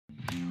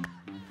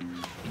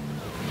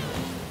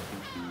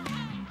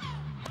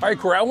All right,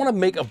 Corey, I want to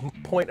make a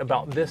point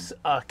about this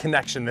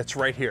connection that's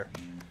right here.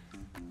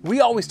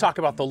 We always talk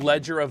about the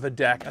ledger of a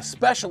deck,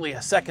 especially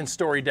a second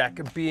story deck,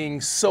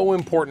 being so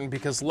important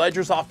because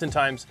ledgers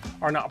oftentimes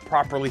are not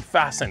properly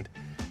fastened.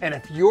 And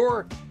if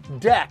your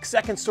deck,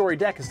 second story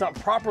deck, is not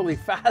properly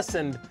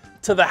fastened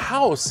to the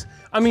house,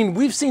 I mean,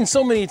 we've seen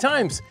so many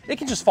times, it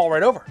can just fall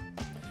right over.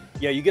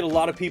 Yeah, you get a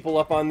lot of people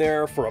up on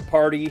there for a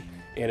party,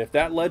 and if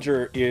that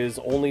ledger is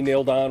only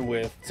nailed on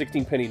with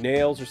 16-penny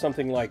nails or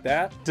something like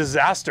that,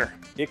 disaster.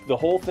 The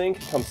whole thing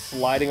can come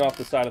sliding off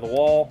the side of the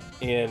wall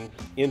and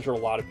injure a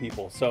lot of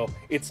people. So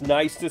it's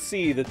nice to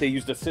see that they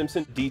used a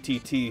Simpson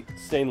DTT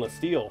stainless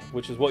steel,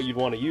 which is what you'd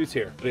want to use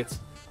here. But it's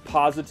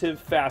positive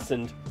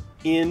fastened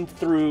in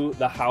through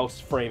the house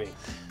framing.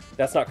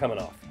 That's not coming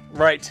off.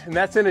 Right, and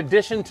that's in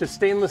addition to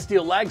stainless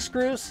steel lag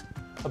screws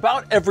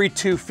about every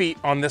 2 feet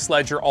on this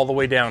ledger all the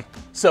way down.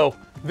 So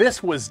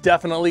this was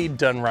definitely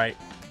done right.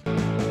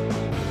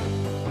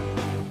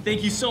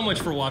 Thank you so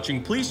much for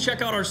watching. Please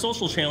check out our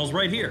social channels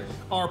right here.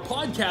 Our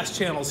podcast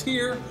channels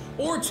here,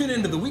 or tune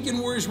into the Weekend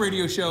Warriors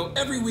radio show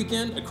every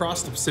weekend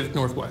across the Pacific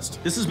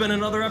Northwest. This has been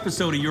another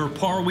episode of your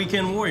Parr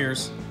Weekend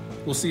Warriors.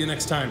 We'll see you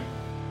next time.